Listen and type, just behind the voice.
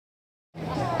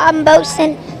I'm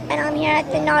Bosun, and I'm here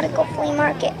at the Nautical Flea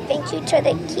Market. Thank you to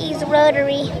the Keys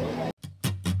Rotary.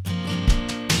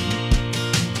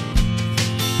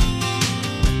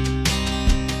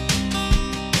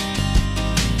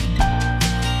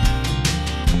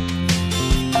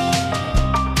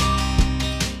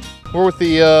 We're with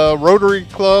the Rotary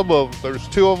Club there's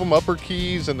two of them, Upper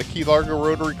Keys and the Key Largo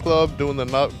Rotary Club, doing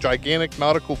the gigantic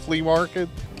Nautical Flea Market.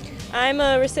 I'm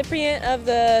a recipient of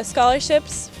the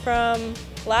scholarships from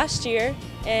last year,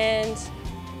 and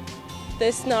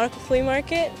this Nautical Flea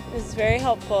Market is very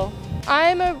helpful.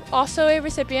 I'm also a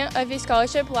recipient of a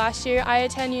scholarship last year. I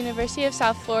attend University of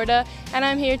South Florida, and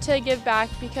I'm here to give back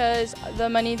because the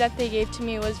money that they gave to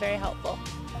me was very helpful.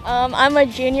 I'm a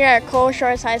junior at Coral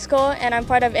Shores High School, and I'm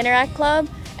part of Interact Club,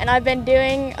 and I've been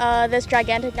doing this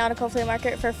gigantic Nautical Flea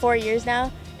Market for 4 years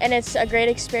now, and it's a great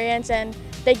experience, and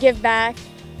they give back,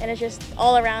 and it's just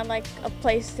all around like a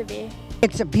place to be.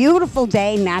 It's a beautiful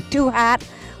day, not too hot,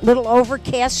 little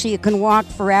overcast so you can walk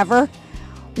forever.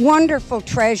 Wonderful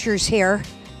treasures here.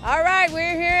 All right,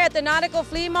 we're here at the Nautical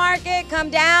Flea Market. Come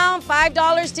down,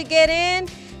 $5 to get in,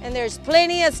 and there's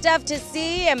plenty of stuff to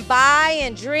see and buy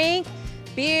and drink.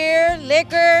 Beer,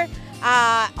 liquor,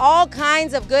 all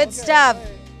kinds of good stuff.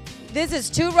 This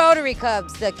is two Rotary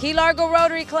Clubs, the Key Largo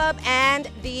Rotary Club and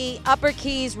the Upper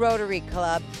Keys Rotary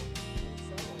Club,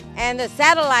 and the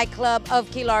Satellite Club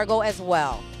of Key Largo as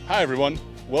well. Hi everyone,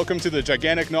 welcome to the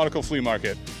gigantic Nautical Flea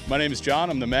Market. My name is John,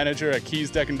 I'm the manager at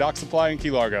Keys Deck and Dock Supply in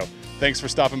Key Largo. Thanks for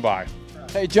stopping by.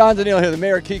 Hey, John Daniel here, the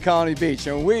mayor of Key Colony Beach,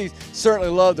 and we certainly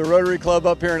love the Rotary Club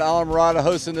up here in Islamorada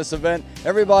hosting this event.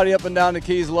 Everybody up and down the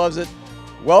Keys loves it.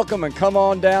 Welcome and come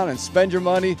on down and spend your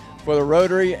money for the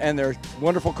Rotary and their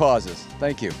wonderful causes.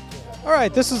 Thank you. All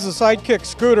right, this is a Sidekick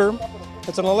scooter.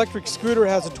 It's an electric scooter,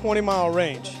 has a 20-mile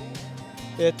range.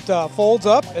 It folds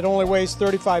up, it only weighs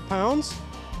 35 pounds.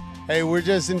 Hey, we're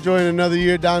just enjoying another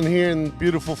year down here in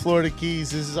beautiful Florida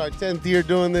Keys. This is our 10th year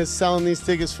doing this, selling these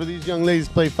tickets for these young ladies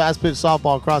to play fast pitch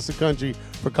softball across the country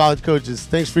for college coaches.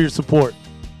 Thanks for your support.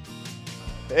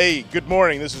 Hey, good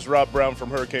morning. This is Rob Brown from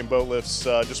Hurricane Boat Lifts.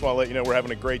 Just want to let you know we're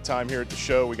having a great time here at the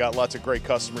show. We got lots of great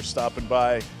customers stopping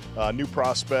by, new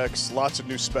prospects, lots of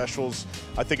new specials.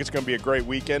 I think it's going to be a great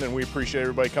weekend, and we appreciate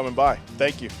everybody coming by.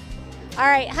 Thank you. All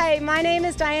right. Hi, my name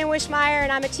is Diane Wishmeyer,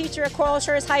 and I'm a teacher at Coral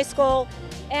Shores High School.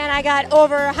 And I got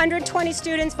over 120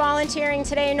 students volunteering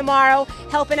today and tomorrow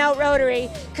helping out Rotary,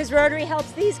 because Rotary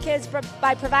helps these kids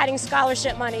by providing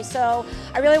scholarship money. So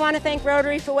I really want to thank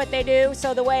Rotary for what they do.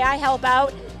 So the way I help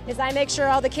out is I make sure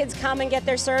all the kids come and get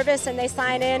their service and they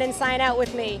sign in and sign out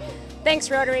with me.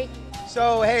 Thanks, Rotary.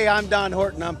 So, hey, I'm Don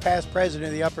Horton. I'm past president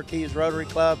of the Upper Keys Rotary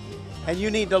Club. And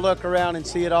you need to look around and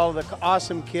see all of the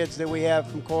awesome kids that we have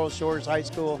from Coral Shores High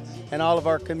School and all of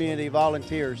our community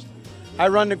volunteers. I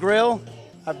run the grill.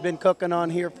 I've been cooking on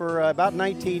here for about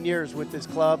 19 years with this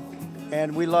club,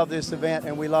 and we love this event,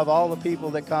 and we love all the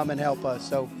people that come and help us.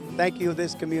 So thank you,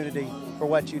 this community, for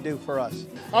what you do for us.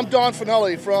 I'm Don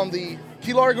Finelli from the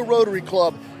Key Largo Rotary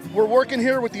Club. We're working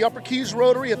here with the Upper Keys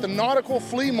Rotary at the Nautical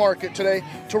Flea Market today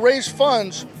to raise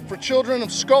funds for children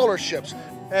of scholarships.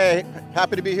 Hey,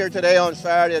 happy to be here today on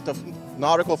Saturday at the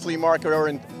Nautical Flea Market over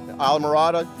in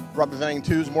Islamorada, representing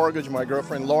Two's Mortgage, my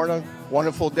girlfriend Lorna.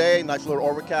 Wonderful day, nice little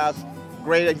overcast.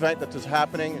 Great event that is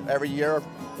happening every year.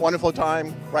 Wonderful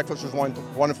time. Breakfast was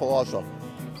wonderful also.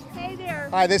 Hey there.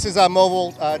 Hi, this is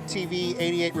Mobile TV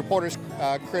 88 reporters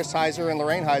Chris Heiser and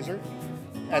Lorraine Heiser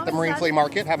at the Marine Flea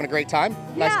Market, having a great time.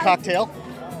 Nice cocktail.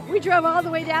 We drove all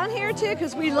the way down here too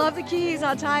because we love the Keys.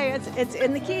 I'll tell you, it's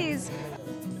in the Keys.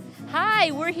 Hi,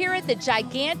 we're here at the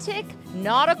gigantic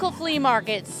Nautical Flea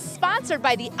Market, sponsored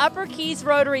by the Upper Keys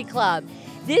Rotary Club.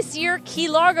 This year, Key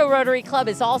Largo Rotary Club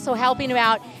is also helping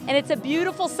out, and it's a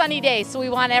beautiful sunny day, so we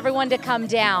want everyone to come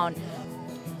down.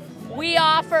 We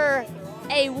offer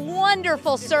a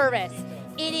wonderful service.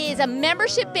 It is a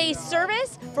membership-based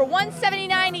service for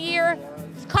 $179 a year.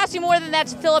 It costs you more than that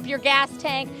to fill up your gas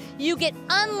tank. You get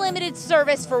unlimited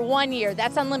service for 1 year.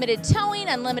 That's unlimited towing,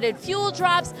 unlimited fuel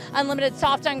drops, unlimited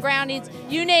soft ungroundings,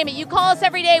 you name it. You call us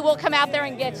every day, we'll come out there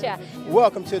and get you.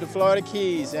 Welcome to the Florida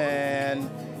Keys and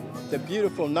the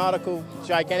beautiful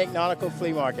gigantic Nautical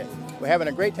Flea Market. We're having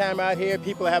a great time out here.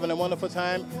 People are having a wonderful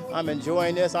time. I'm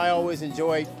enjoying this. I always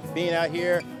enjoy being out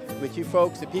here with you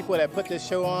folks. The people that put this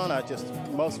show on are just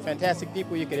the most fantastic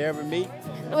people you could ever meet.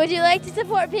 Would you like to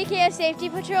support PKS Safety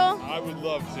Patrol? I would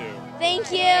love to. Thank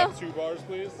you. 2 bars,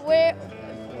 please. We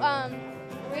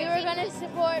were going to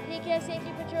support PKS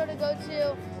Safety Patrol to go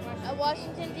to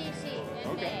Washington, D.C.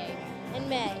 in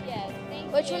May. Yes.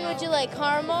 Which one would you like?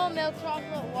 Caramel, milk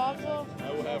chocolate, waffle,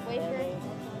 I will have wafer? caramel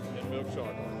and milk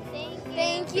chocolate.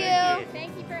 Thank you.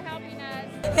 Thank you for helping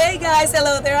us. Hey guys,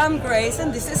 hello there, I'm Grace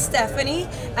and this is Stephanie,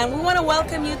 and we want to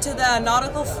welcome you to the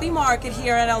Nautical Flea Market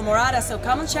here at Islamorada. So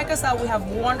come and check us out. We have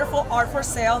wonderful art for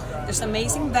sale, there's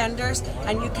amazing vendors,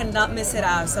 and you cannot miss it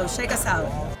out, so check us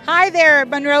out. Hi there,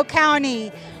 Monroe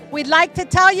County. We'd like to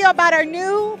tell you about our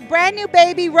brand new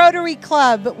baby Rotary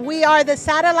Club. We are the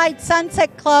Satellite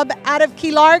Sunset Club out of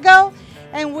Key Largo,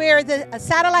 and we're a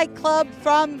satellite club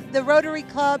from the Rotary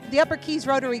Club, the Upper Keys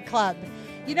Rotary Club.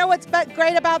 You know what's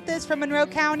great about this from Monroe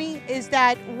County is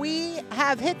that we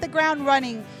have hit the ground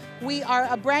running. We are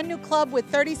a brand new club with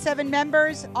 37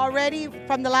 members already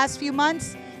from the last few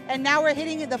months, and now we're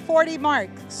hitting the 40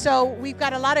 mark. So we've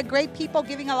got a lot of great people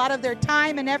giving a lot of their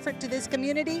time and effort to this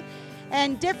community.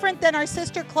 And different than our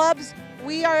sister clubs,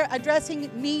 we are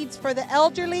addressing needs for the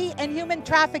elderly and human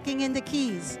trafficking in the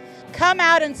Keys. Come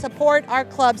out and support our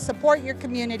club, support your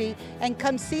community, and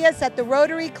come see us at the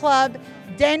Rotary Club,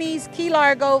 Denny's, Key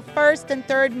Largo, first and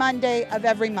third Monday of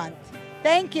every month.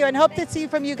 Thank you, and hope to see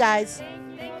from you guys.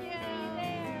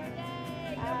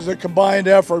 It's a combined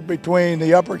effort between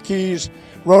the Upper Keys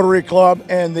Rotary Club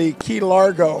and the Key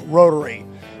Largo Rotary,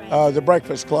 the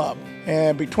Breakfast Club.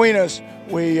 And between us,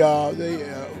 we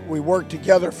work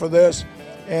together for this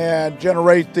and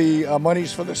generate the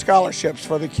monies for the scholarships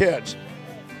for the kids.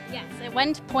 Yes, at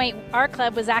one point our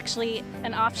club was actually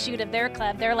an offshoot of their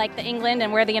club. They're like the England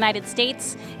and we're the United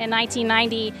States. In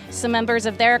 1990, some members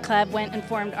of their club went and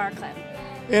formed our club.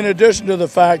 In addition to the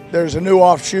fact there's a new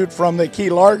offshoot from the Key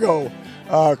Largo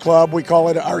club, we call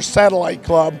it our Satellite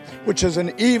Club, which is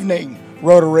an evening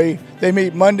Rotary. They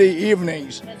meet Monday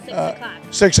evenings at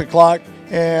 6 o'clock,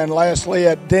 and lastly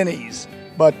at Denny's.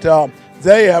 But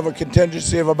they have a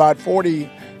contingency of about 40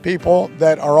 people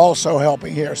that are also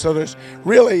helping here. So there's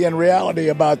really, in reality,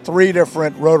 about 3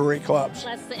 different Rotary clubs.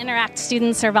 Plus the Interact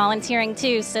students are volunteering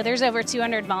too, so there's over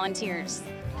 200 volunteers.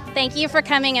 Thank you for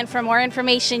coming, and for more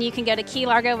information you can go to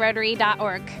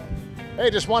keylargorotary.org.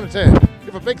 Hey, just wanted to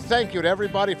give a big thank you to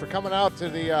everybody for coming out to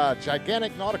the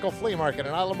gigantic Nautical Flea Market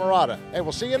in Islamorada. Hey,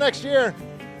 we'll see you next year.